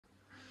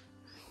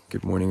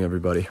Good morning,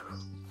 everybody.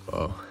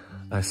 Oh,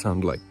 I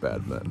sound like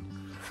Batman.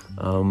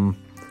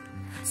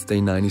 It's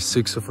day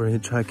 96 of our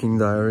hitchhiking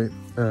diary,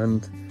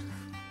 and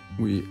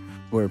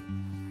we're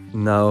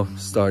now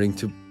starting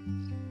to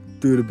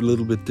do it a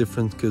little bit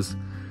different because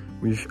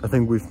I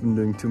think we've been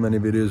doing too many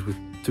videos with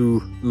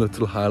too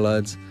little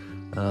highlights.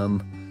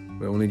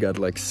 We only got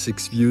like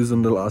 6 views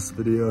on the last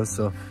video,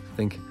 so I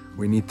think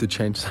we need to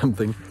change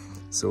something.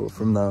 So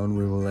from now on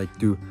we will like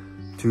do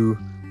 2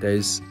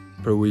 days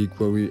per week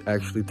where we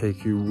actually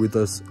take you with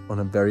us on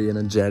a very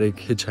energetic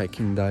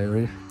hitchhiking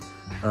diary.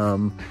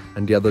 And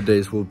the other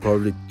days we'll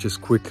probably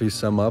just quickly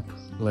sum up,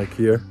 like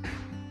here.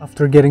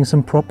 After getting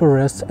some proper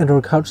rest at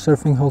our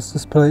couchsurfing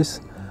hostess place,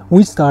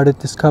 we started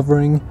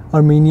discovering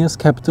Armenia's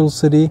capital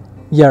city,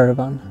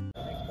 Yerevan.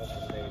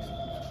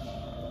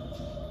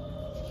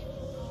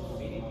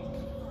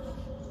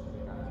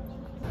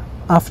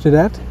 After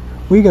that,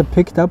 we got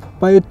picked up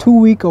by a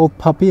 2-week-old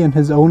puppy and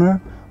his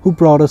owner, who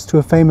brought us to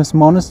a famous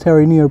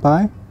monastery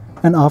nearby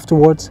and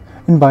afterwards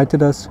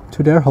invited us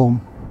to their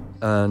home.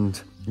 And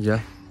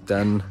yeah,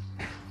 then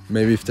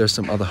maybe if there's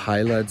some other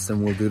highlights,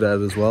 then we'll do that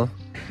as well.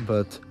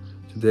 But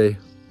today,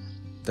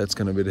 that's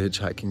gonna be the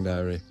hitchhiking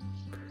diary.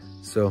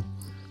 So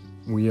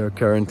we are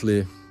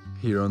currently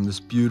here on this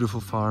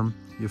beautiful farm.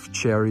 You have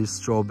cherries,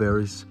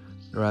 strawberries,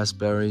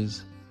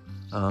 raspberries,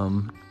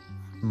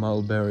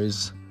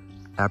 mulberries,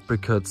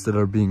 apricots that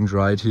are being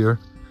dried here.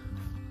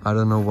 I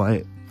don't know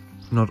why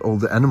not all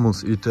the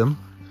animals eat them.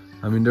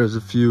 I mean, there's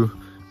a few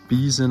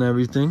bees and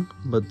everything,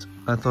 but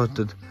I thought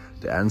that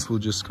the ants will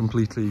just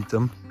completely eat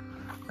them.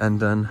 And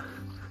then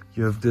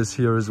you have this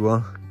here as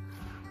well.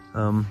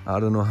 I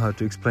don't know how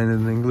to explain it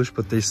in English,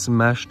 but they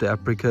smash the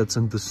apricots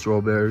and the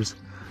strawberries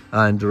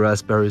and the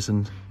raspberries,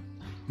 and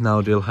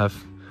now they'll have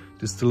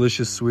this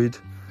delicious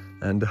sweet,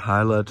 and the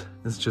highlight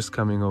is just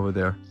coming over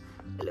there.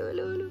 Hello,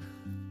 hello, hello.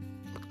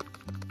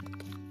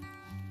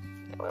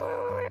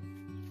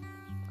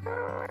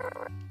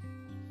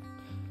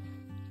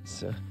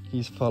 So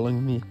he's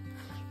following me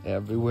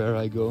everywhere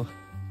I go,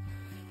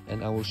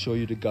 and I will show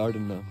you the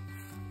garden now.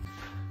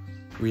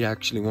 We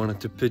actually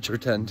wanted to pitch our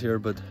tent here,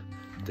 but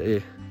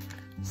they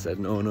said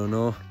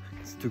no,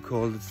 it's too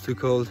cold,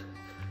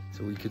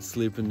 so we could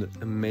sleep in the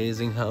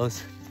amazing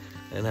house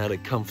and had a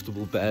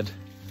comfortable bed,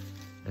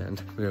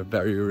 and we are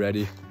very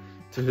ready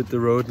to hit the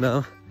road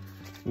now.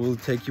 We'll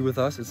take you with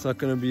us. It's not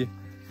gonna be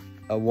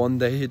a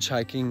one-day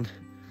hitchhiking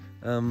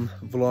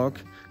vlog.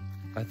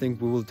 I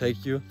think we will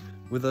take you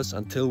with us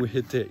until we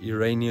hit the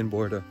Iranian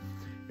border.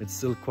 It's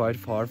still quite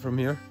far from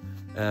here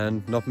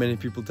and not many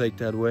people take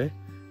that way,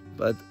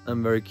 but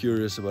I'm very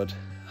curious about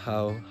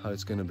how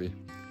it's gonna be.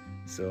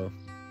 So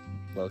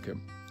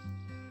welcome.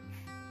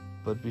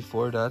 But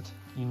before that,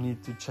 you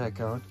need to check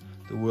out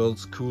the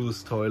world's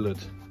coolest toilet.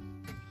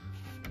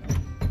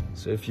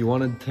 So if you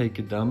want to take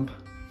a dump,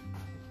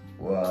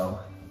 wow,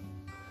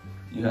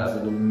 you have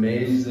an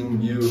amazing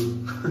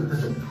view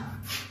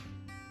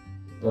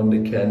on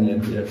the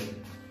canyon here.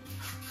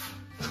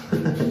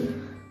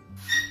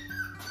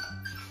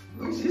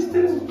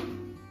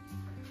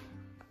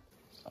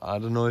 I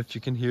don't know if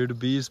you can hear the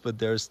bees, but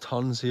there's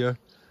tons here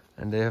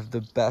and they have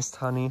the best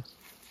honey.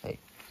 Hey.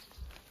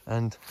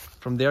 And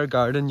from their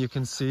garden you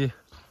can see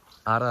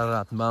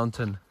Ararat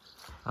mountain.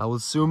 I will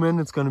zoom in,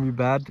 it's gonna be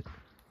bad,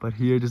 but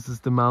here this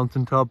is the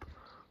mountaintop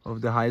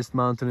of the highest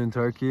mountain in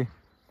Turkey,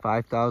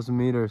 5,000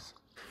 meters.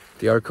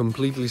 They are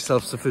completely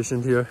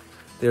self-sufficient here.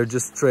 They're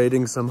just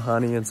trading some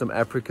honey and some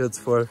apricots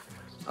for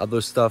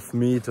other stuff,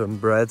 meat and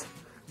bread.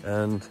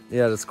 And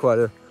yeah, that's quite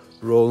a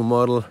role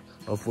model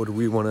of what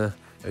we want to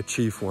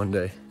achieve one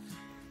day.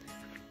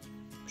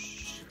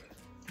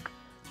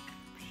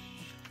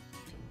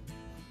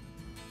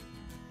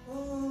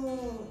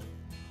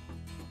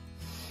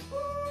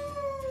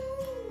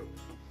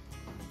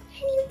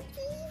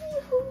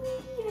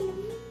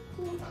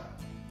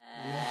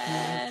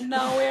 And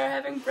now we are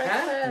having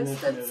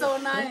breakfast. That's so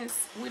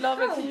nice. We love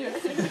it here.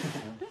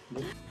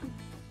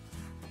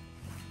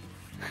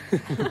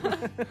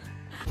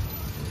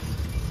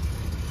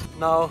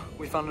 Now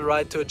we found a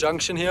ride to a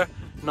junction here.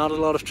 Not a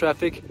lot of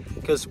traffic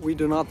because we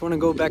do not want to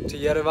go back to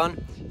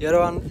Yerevan.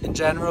 Yerevan in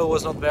general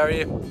was not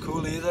very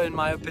cool either, in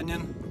my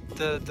opinion.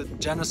 The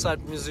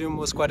genocide museum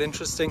was quite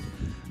interesting.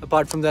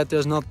 Apart from that,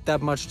 there's not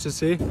that much to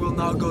see. We'll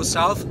now go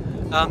south.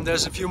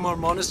 There's a few more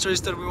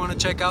monasteries that we want to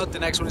check out. The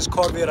next one is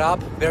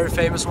Korvirab, very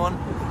famous one.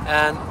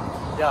 And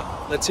yeah,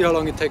 let's see how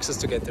long it takes us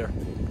to get there.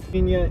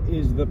 Armenia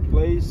is the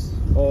place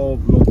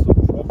of lots of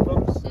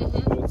problems,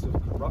 lots of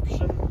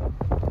corruption.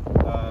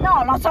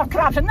 No, lots of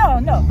corruption,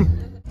 no.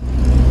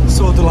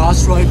 So the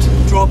last ride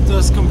dropped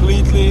us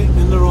completely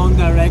in the wrong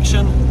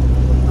direction.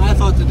 I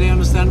thought that they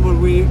understand what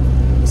we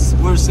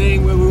were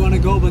saying, where we want to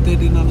go, but they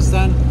didn't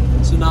understand.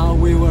 So now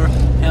we were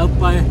helped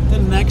by the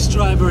next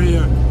driver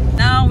here.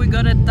 Now we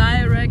got a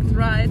direct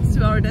ride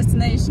to our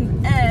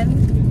destination,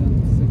 and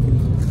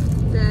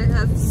they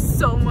have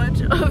so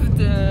much of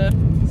the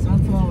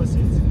Sunflower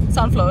seeds.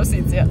 Sunflower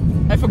seeds, yeah.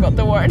 I forgot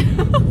the word.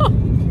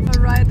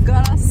 Alright,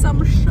 got us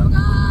some sugar.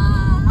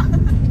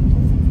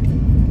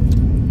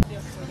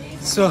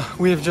 So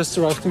we have just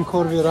arrived in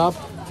Korvirab,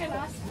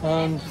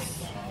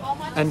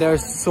 and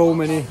there's so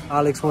many.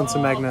 Alex wants a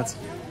magnet.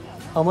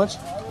 How much?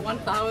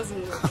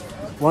 1,000.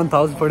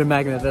 1,000 for the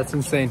magnet. That's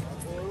insane.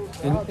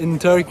 In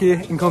Turkey,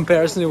 in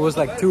comparison, it was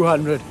like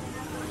 200.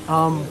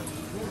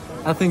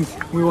 I think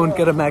we won't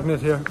get a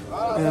magnet here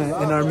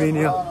in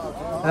Armenia.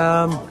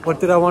 What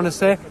did I want to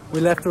say?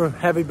 We left our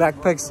heavy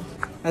backpacks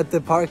at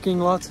the parking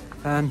lot,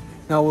 and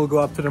now we'll go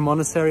up to the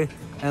monastery.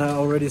 And I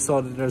already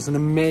saw that there's an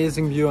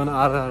amazing view on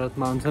Aragat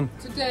mountain.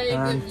 Today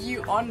the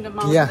view on the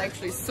mountain is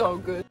actually so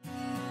good.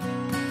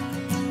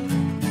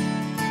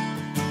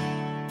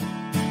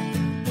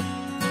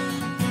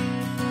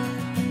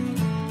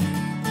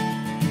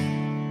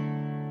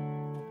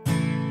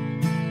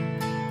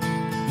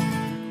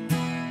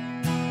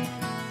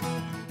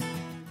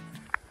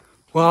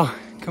 Well,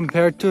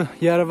 compared to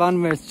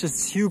Yerevan, where it's just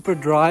super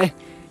dry,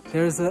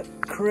 there's a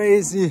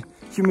crazy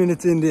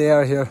humidity in the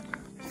air here.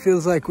 It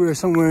feels like we're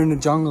somewhere in the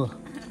jungle.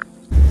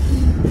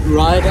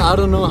 Right, I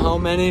don't know how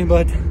many,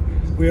 but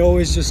we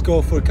always just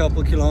go for a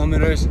couple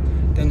kilometers,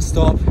 then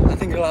stop. I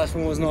think the last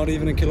one was not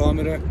even a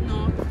kilometer.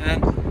 No.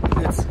 And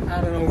it's, I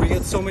don't know, we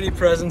get so many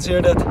presents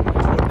here that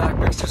our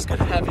backpacks just get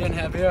heavier and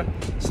heavier.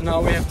 So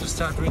now we have to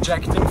start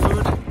rejecting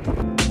food.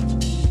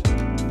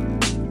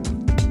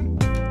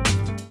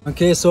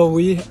 Okay, so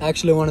we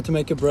actually wanted to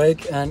make a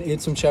break and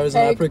eat some cherries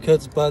and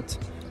apricots, but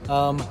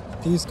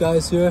these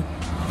guys here,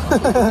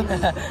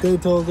 they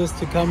told us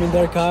to come in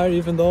their car,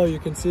 even though you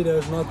can see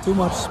there's not too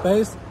much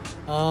space.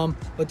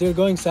 But they're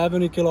going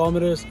 70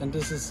 kilometers, and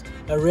this is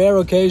a rare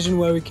occasion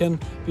where we can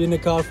be in the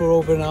car for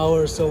over an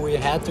hour, so we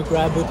had to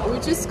grab it. We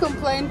just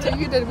complained to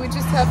you that we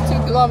just have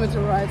 2 kilometer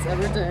rides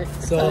every day.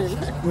 So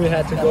we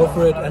had to go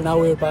for it, and now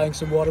we're buying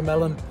some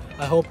watermelon.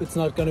 I hope it's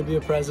not going to be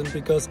a present,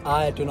 because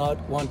I do not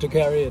want to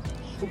carry it.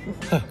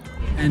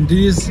 And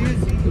these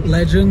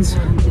legends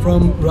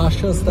from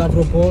Russia,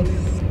 Stavropol,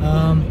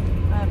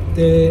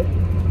 they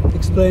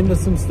explained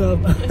us some stuff.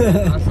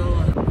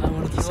 I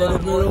wanted to say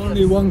that we're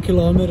only 1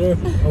 kilometer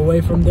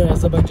away from the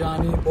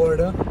Azerbaijani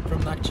border,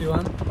 from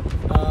Nakhchivan.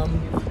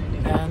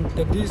 And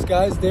that these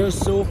guys, they're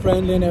so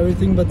friendly and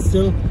everything, but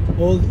still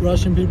all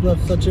Russian people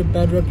have such a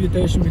bad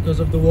reputation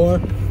because of the war,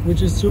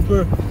 which is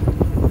super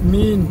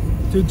mean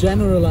to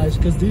generalize,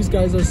 because these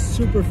guys are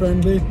super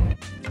friendly.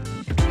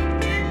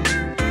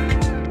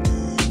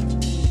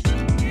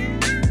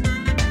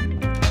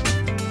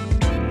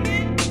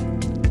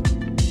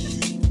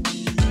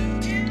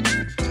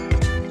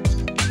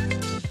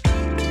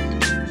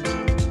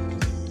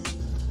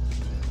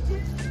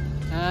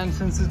 And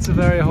since it's a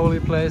very holy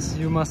place,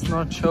 you must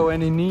not show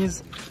any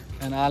knees.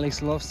 And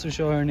Alex loves to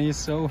show her knees,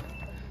 so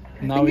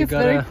now we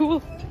got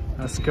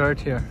a skirt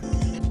here.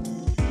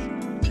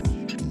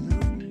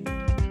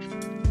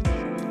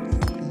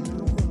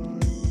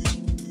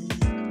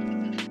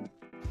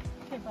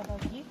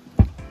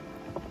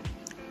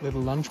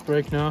 Little lunch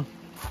break now,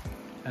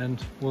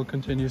 and we'll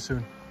continue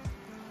soon.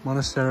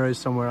 Monastery is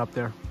somewhere up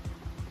there.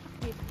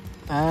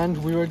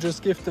 And we were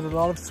just gifted a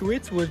lot of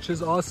sweets, which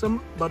is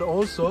awesome, but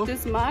also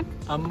this mug.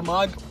 A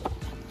mug.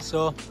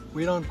 So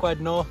we don't quite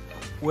know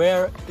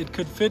where it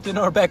could fit in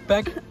our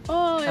backpack.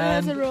 Oh, it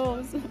has a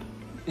rose.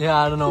 Yeah,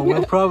 I don't know.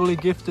 We'll probably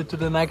gift it to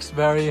the next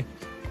very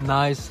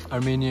nice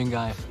Armenian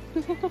guy.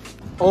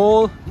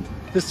 All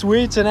the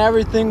sweets and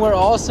everything were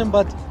awesome,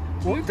 but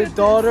the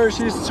daughter,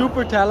 she's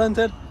super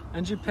talented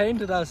and she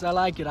painted us. I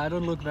like it. I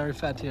don't look very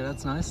fat here.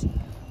 That's nice.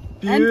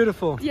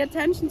 Beautiful. And the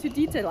attention to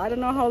detail. I don't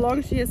know how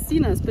long she has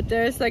seen us, but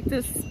there's like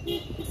this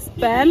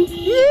band.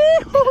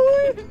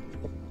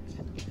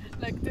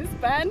 Like this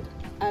band.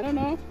 I don't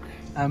know.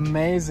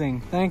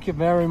 Amazing. Thank you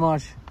very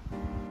much.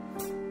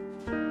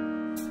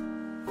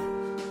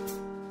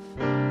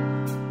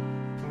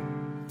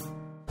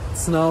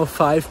 It's now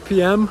 5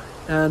 p.m.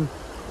 and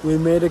we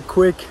made a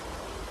quick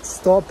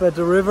stop at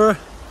the river.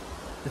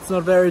 It's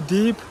not very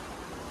deep.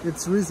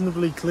 It's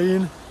reasonably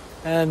clean,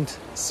 and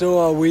so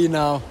are we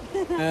now.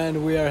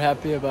 And we are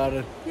happy about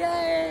it.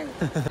 Yay!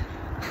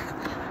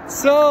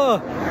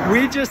 So,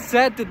 we just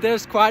said that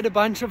there's quite a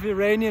bunch of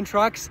Iranian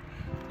trucks.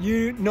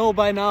 You know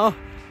by now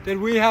that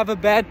we have a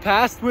bad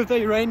past with the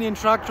Iranian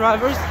truck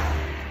drivers,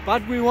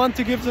 but we want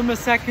to give them a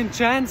second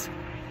chance.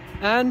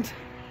 And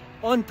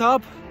on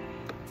top,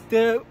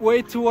 the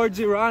way towards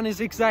Iran is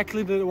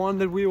exactly the one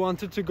that we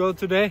wanted to go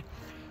today.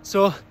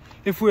 So,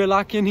 if we're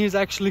lucky and he's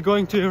actually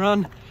going to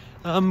Iran,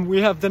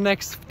 we have the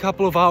next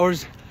couple of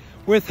hours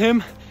with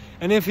him.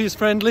 And if he's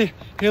friendly,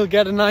 he'll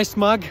get a nice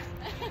mug.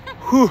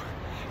 Whew.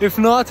 If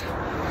not,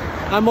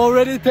 I'm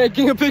already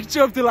taking a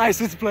picture of the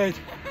license plate.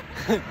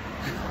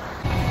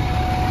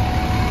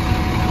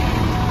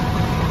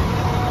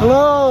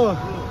 Hello,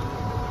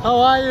 how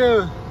are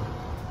you?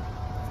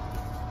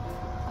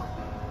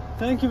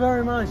 Thank you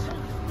very much.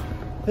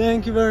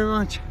 Thank you very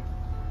much.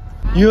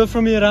 You are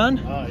from Iran?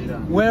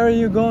 İran. Where are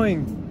you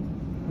going?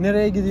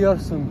 Nereye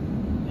gidiyorsun?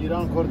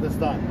 İran,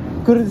 Kurdistan.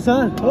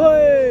 Kurdistan?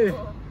 Hey!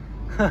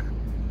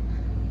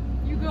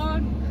 You go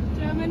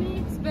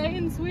Germany,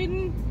 Spain,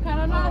 Sweden,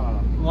 Canada.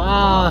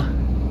 Wow!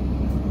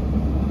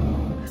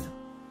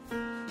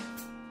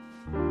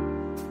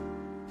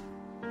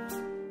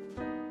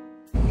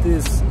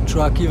 this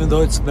truck, even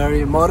though it's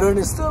very modern,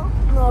 is still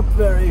not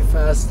very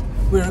fast.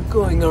 We're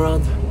going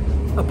around,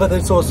 but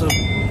it's also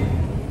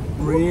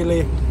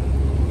really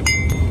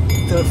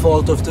the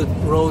fault of the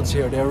roads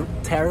here. They're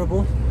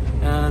terrible,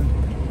 and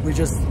we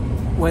just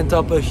went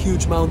up a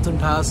huge mountain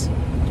pass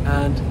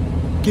and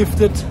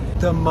gifted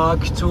the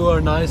mug to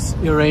our nice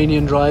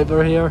Iranian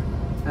driver here,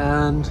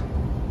 and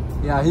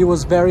yeah, he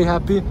was very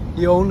happy.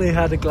 He only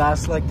had a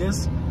glass like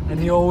this and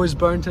he always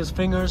burned his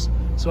fingers,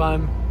 so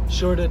I'm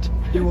sure that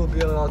he will be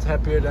a lot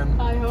happier than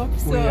I hope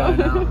so. we are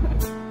now.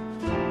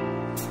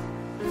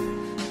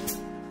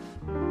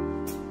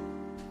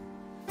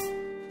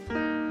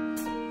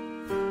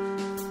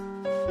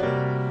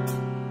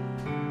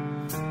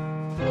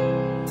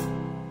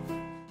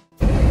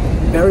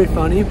 Very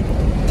funny,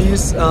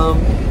 these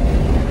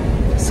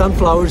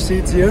sunflower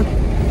seeds here,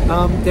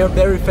 they're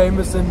very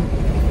famous in,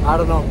 I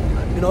don't know,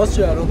 in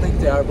Austria I don't think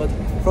they are, but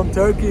from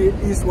Turkey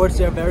eastwards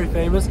they're very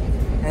famous.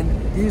 And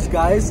these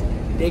guys,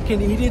 they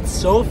can eat it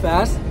so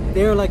fast,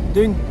 they're like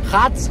doing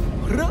hats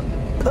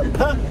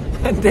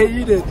and they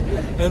eat it.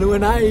 And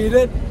when I eat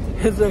it,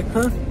 it's like,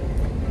 huh?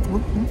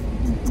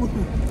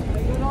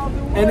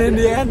 And in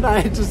the end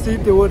I just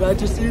eat the wood, I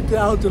just eat the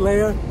outer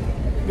layer,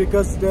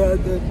 because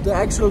the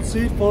actual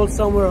seed falls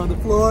somewhere on the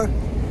floor,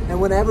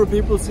 and whenever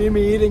people see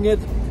me eating it,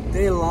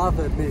 they laugh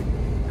at me.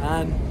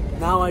 And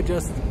now I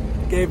just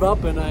gave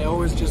up and I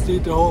always just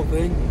eat the whole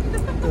thing,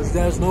 because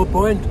there's no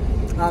point.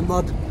 I'm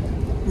not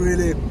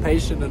really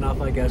patient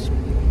enough, I guess.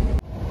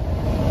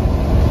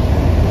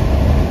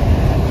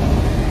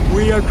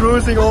 We are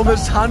cruising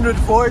almost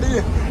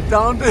 140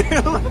 down the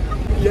hill.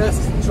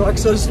 Yes,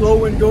 trucks are slow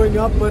when going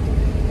up, but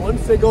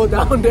once they go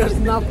down, there's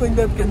nothing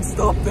that can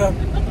stop them.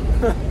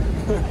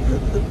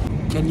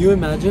 Can you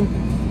imagine?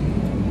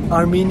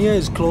 Armenia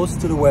is close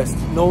to the west.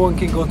 No one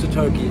can go to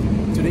Turkey.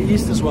 To the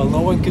east as well.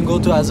 No one can go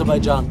to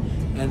Azerbaijan.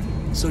 And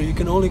so you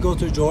can only go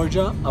to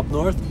Georgia up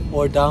north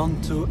or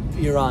down to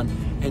Iran.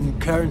 And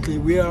currently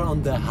we are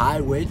on the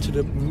highway to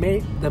the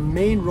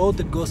main road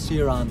that goes to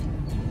Iran.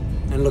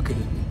 And look at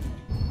it.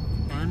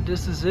 And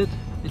this is it.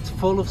 It's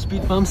full of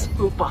speed bumps.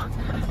 Opa.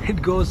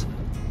 It goes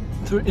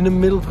through in the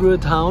middle through a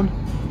town.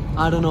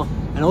 I don't know.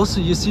 And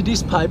also you see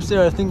these pipes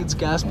there, I think it's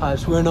gas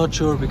pipes, we're not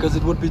sure because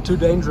it would be too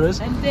dangerous.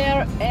 And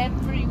they're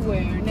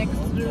everywhere, next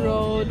to the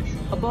road,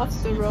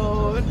 above the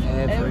road,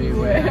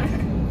 everywhere.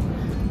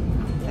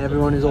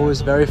 Everyone is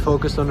always very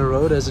focused on the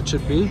road, as it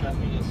should be.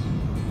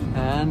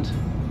 And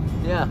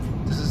yeah,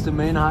 this is the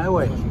main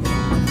highway.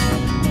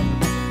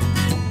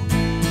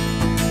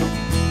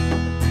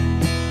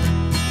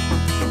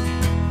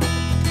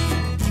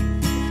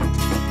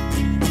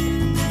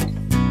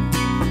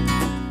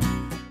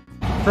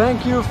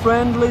 Thank you,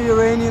 friendly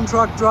Iranian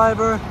truck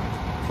driver,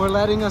 for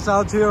letting us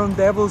out here on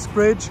Devil's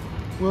Bridge.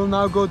 We'll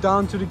now go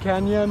down to the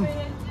canyon,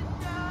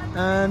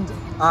 and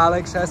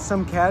Alex has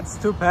some cats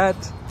to pet.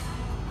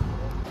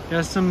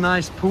 There's some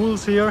nice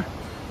pools here,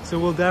 so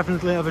we'll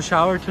definitely have a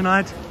shower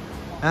tonight.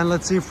 And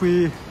let's see if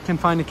we can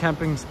find a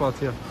camping spot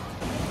here.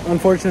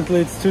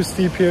 Unfortunately, it's too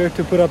steep here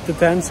to put up the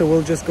tent, so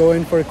we'll just go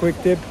in for a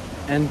quick dip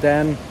and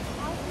then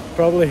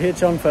probably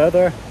hitch on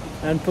further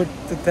and put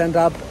the tent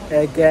up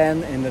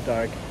again in the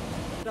dark.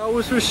 That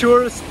was for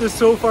sure the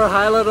so far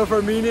highlight of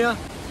Armenia.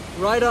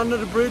 Right under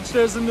the bridge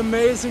there's an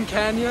amazing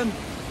canyon,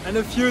 and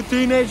a few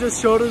teenagers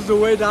showed us the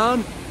way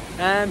down,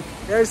 and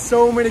there's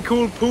so many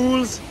cool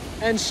pools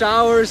and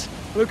showers.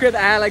 Look at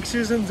Alex,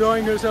 she's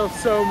enjoying herself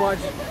so much.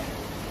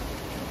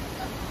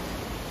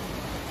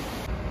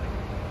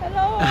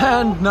 Hello!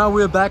 And now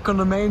we're back on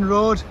the main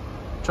road,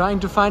 trying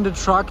to find a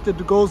truck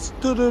that goes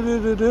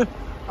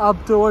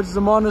up towards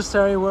the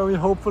monastery, where we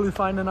hopefully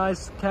find a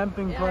nice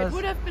camping place. It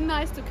would have been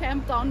nice to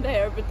camp down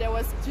there, but there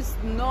was just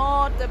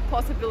not the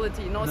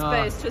possibility, no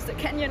space, just a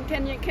canyon.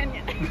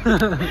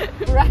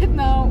 Right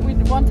now we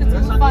wanted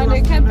to find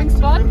a camping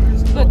spot,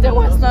 but there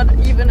was not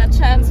even a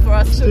chance for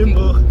us to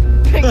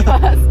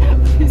because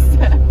we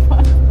said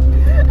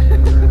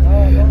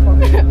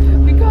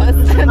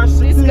because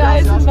these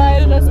guys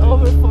invited us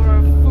over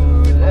for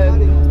food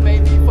and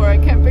maybe for a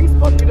camping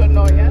spot, we don't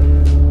know yet.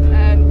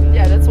 And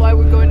yeah, that's why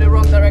we're going the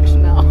wrong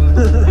direction now.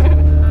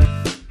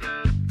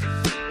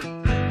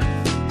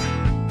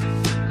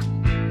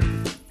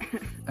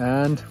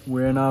 And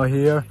we're now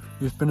here.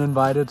 We've been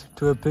invited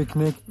to a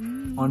picnic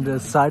on the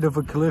side of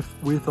a cliff.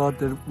 We thought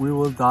that we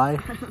will die.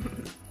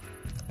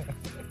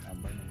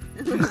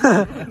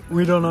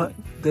 We don't know.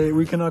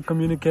 We cannot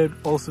communicate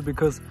also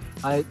because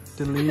I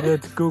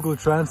deleted Google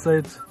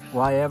Translate.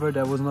 Why ever?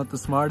 That was not the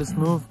smartest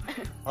move.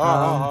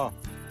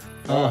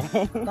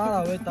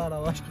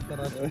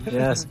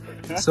 Yes,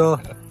 so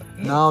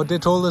now they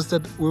told us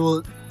that we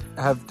will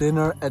have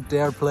dinner at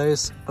their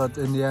place, but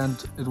in the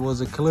end it was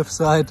a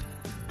cliffside.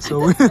 So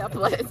we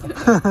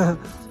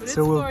It's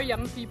for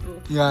young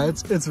people. Yeah,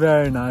 it's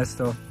very nice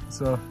though.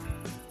 So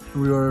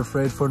we were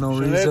afraid for no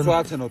reason.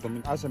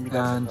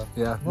 And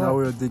yeah, now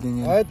we're digging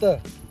in.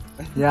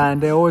 Yeah,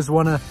 and they always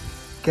want to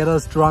get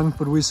us drunk,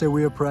 but we say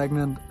we are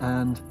pregnant,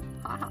 and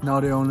now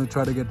they only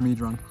try to get me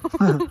drunk.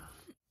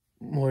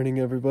 Morning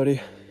everybody.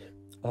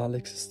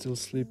 Alex is still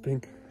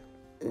sleeping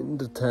in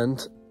the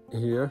tent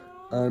here.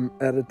 I'm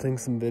editing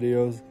some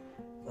videos.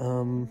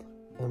 I'm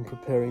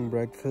preparing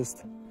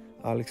breakfast.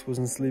 Alex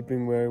wasn't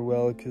sleeping very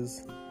well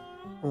because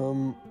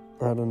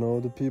I don't know,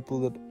 the people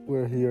that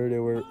were here, they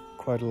were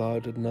quite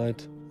loud at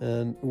night,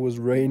 and it was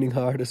raining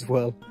hard as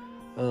well.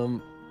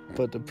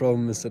 But the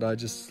problem is that I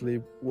just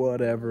sleep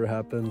whatever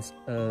happens,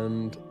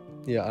 and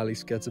yeah,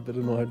 Alex gets a bit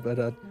annoyed by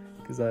that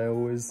because I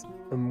always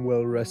am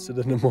well rested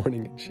in the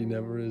morning and she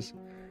never is.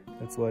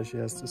 That's why she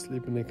has to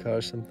sleep in the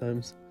car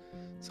sometimes.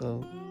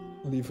 So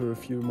I'll leave her a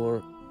few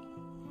more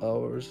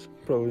hours,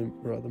 probably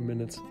rather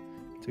minutes,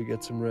 to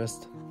get some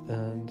rest,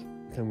 and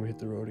then we hit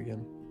the road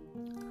again.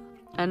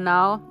 And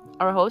now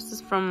our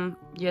hostess from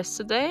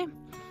yesterday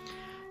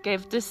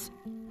gave this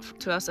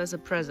to us as a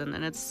present,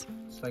 and it's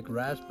like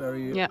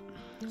raspberry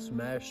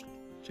smashed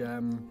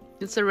jam.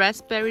 It's a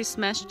raspberry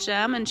smashed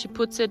jam, and she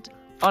puts it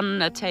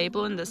on a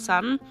table in the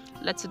sun,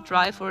 lets it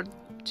dry for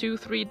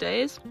 2-3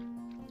 days,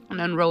 and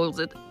then rolls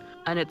it,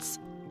 and it's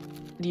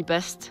the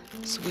best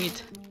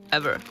sweet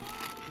ever.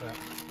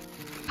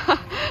 Yeah.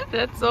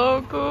 That's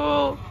so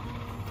cool.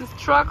 This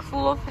truck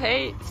full of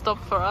hay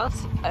stopped for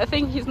us. I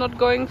think he's not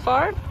going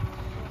far,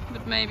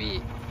 but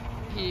maybe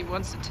he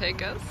wants to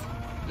take us.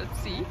 Let's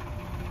see.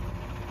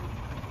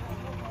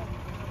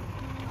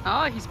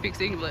 Oh, he speaks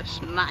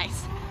English.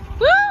 Nice.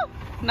 Woo!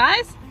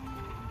 Nice.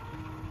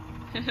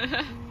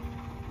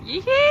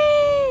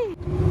 Yee-hee!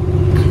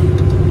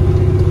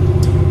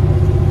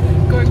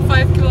 Going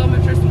 5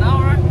 kilometers an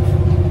hour.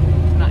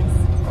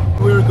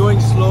 Nice. We're going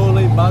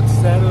slowly but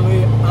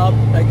steadily up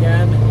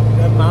again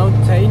the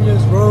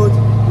mountainous road.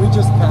 We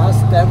just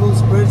passed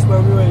Devil's Bridge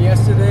where we were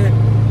yesterday.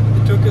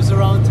 It took us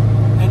around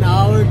an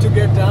hour to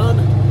get down,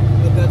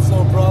 but that's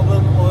no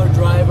problem. Our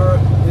driver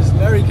is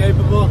very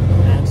capable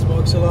and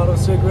smokes a lot of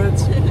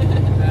cigarettes.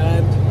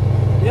 And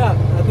yeah,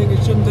 I think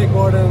it shouldn't take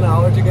more than an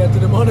hour to get to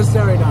the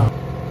monastery now.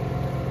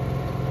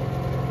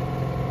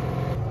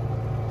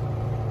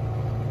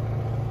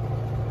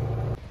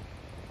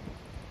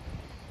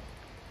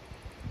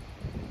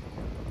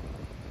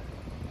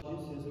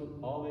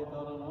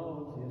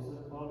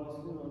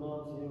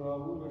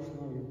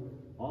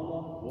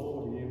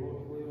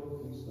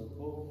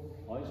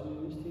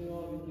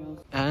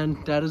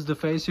 And that is the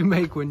face you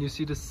make when you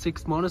see the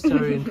 6th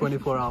monastery in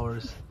 24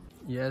 hours.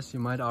 Yes, you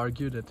might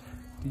argue that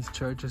these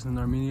churches in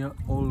Armenia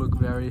all look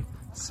very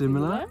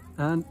similar,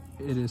 and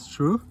it is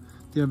true.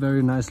 They are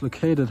very nice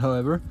located,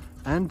 however,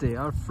 and they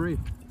are free,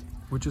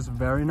 which is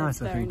very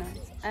nice, I think. Very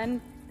nice.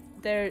 And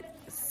there's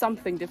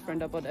something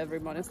different about every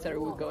monastery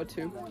we go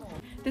to.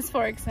 This,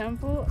 for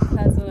example,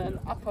 has an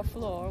upper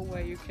floor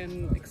where you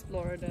can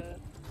explore the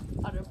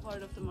other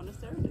part of the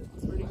monastery.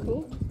 It's really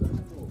cool.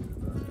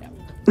 Yeah.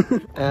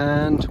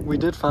 And we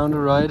did find a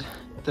ride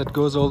that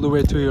goes all the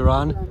way to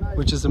Iran,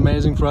 which is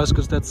amazing for us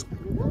because that's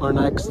our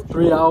next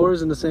 3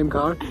 hours in the same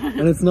car,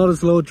 and it's not a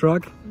slow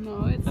truck.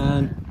 No, it's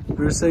and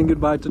we're saying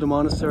goodbye to the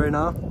monastery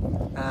now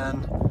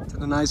and to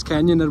the nice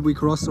canyon that we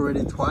crossed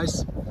already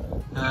twice.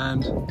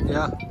 And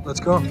yeah, let's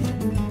go.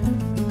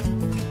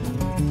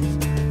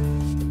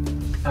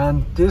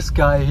 And this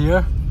guy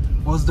here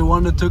was the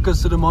one that took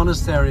us to the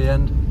monastery,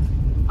 and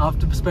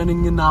after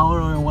spending an hour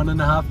or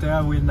 1.5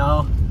 there, we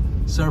now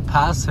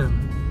surpass him.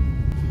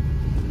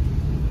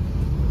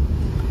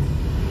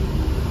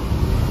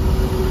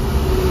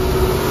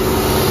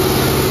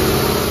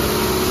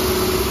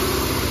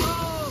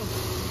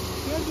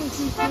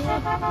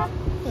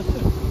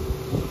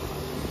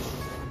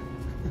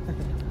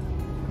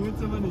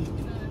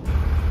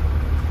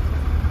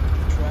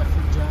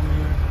 Traffic jam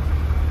here.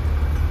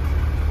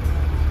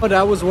 Oh,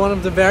 that was one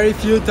of the very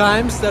few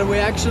times that we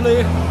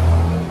actually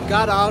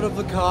got out of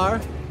the car.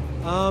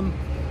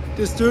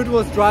 This dude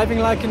was driving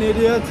like an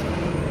idiot.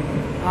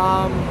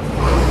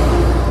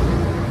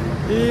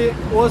 He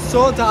was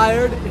so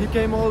tired. He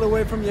came all the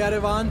way from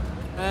Yerevan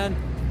and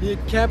he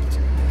kept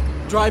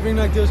driving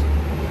like this.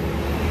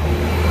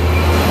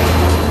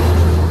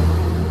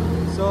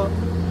 So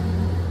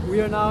we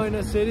are now in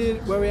a city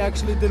where we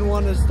actually didn't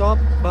want to stop,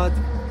 but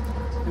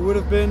it would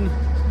have been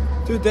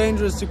too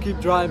dangerous to keep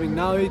driving.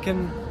 Now he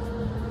can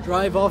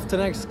drive off the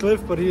next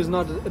cliff, but he is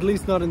not, at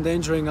least not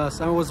endangering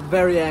us. I was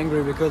very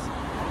angry because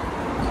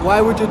why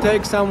would you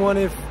take someone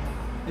if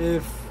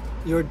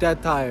you're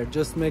that tired?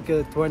 Just make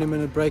a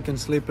 20-minute break and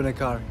sleep in a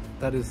car.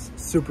 That is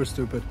super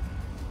stupid.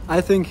 I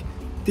think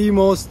the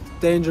most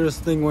dangerous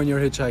thing when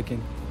you're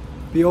hitchhiking.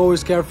 Be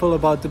always careful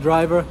about the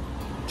driver.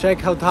 Check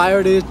how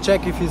tired he is,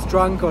 check if he's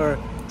drunk or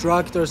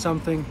drugged or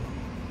something.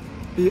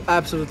 Be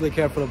absolutely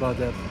careful about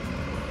that.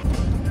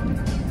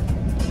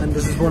 And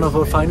this is one of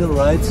our final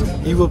rides.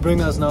 He will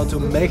bring us now to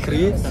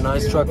Mehri, a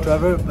nice truck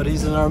driver, but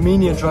he's an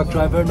Armenian truck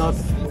driver, not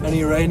an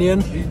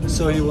Iranian,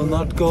 so he will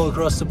not go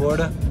across the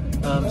border.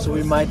 So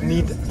we might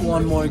need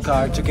one more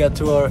car to get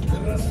to our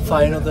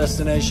final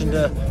destination,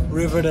 the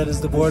river that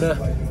is the border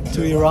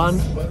to Iran,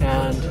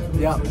 and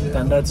yeah,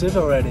 then that's it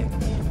already.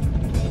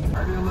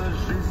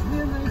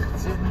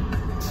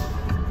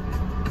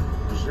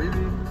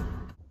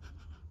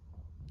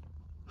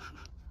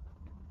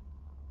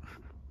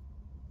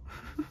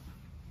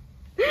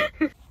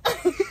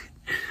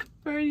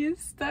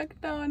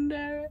 stuck down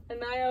there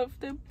and I have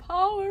the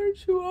power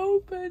to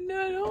open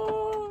the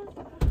door.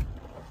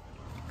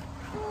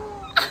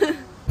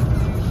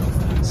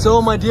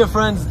 So my dear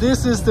friends,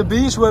 this is the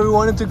beach where we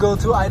wanted to go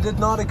to. I did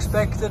not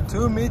expect a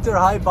 2-meter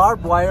high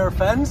barbed wire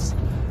fence,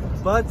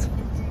 but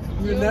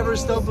you never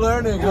stop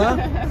learning, huh?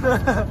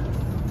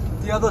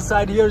 The other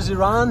side here is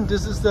Iran.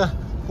 This is the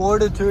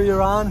border to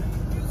Iran.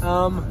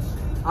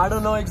 I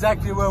don't know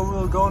exactly where we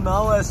will go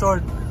now, as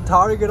our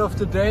target of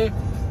the day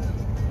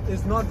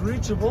is not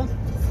reachable.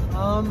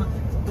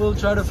 We'll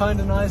try to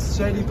find a nice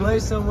shady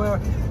place somewhere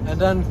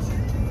and then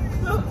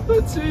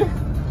let's see.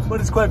 But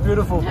it's quite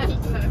beautiful.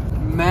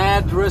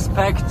 Mad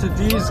respect to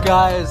these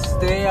guys,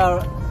 they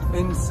are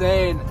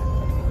insane.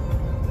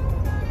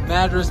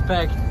 Mad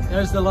respect.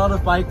 There's a lot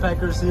of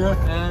bikepackers here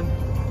and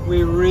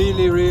we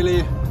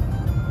really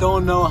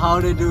don't know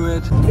how they do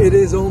it. It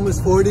is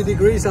almost 40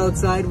 degrees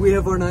outside. We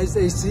have our nice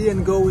AC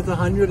and go with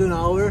 100 an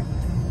hour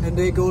and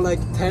they go like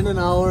 10 an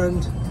hour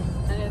and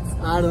it's,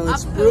 I don't know,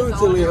 it's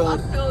brutally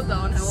hot.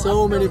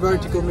 So many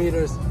vertical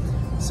meters.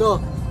 So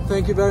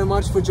thank you very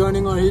much for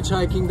joining our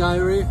hitchhiking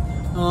diary.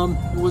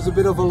 It was a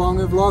bit of a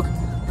longer vlog.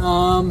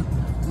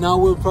 Now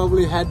we'll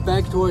probably head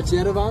back towards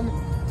Yerevan.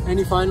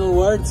 Any final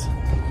words?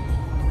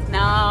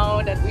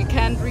 Now that we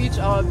can't reach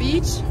our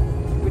beach,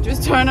 we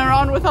just turn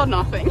around without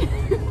nothing.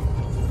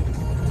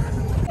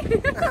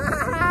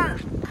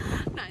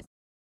 Nice.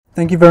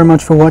 Thank you very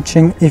much for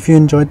watching. If you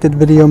enjoyed that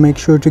video, make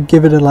sure to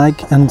give it a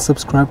like and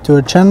subscribe to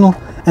our channel.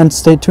 And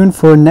stay tuned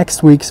for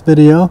next week's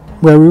video,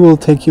 where we will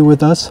take you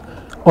with us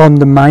on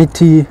the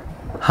mighty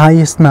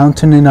highest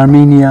mountain in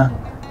Armenia,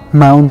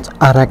 Mount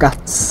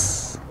Aragats.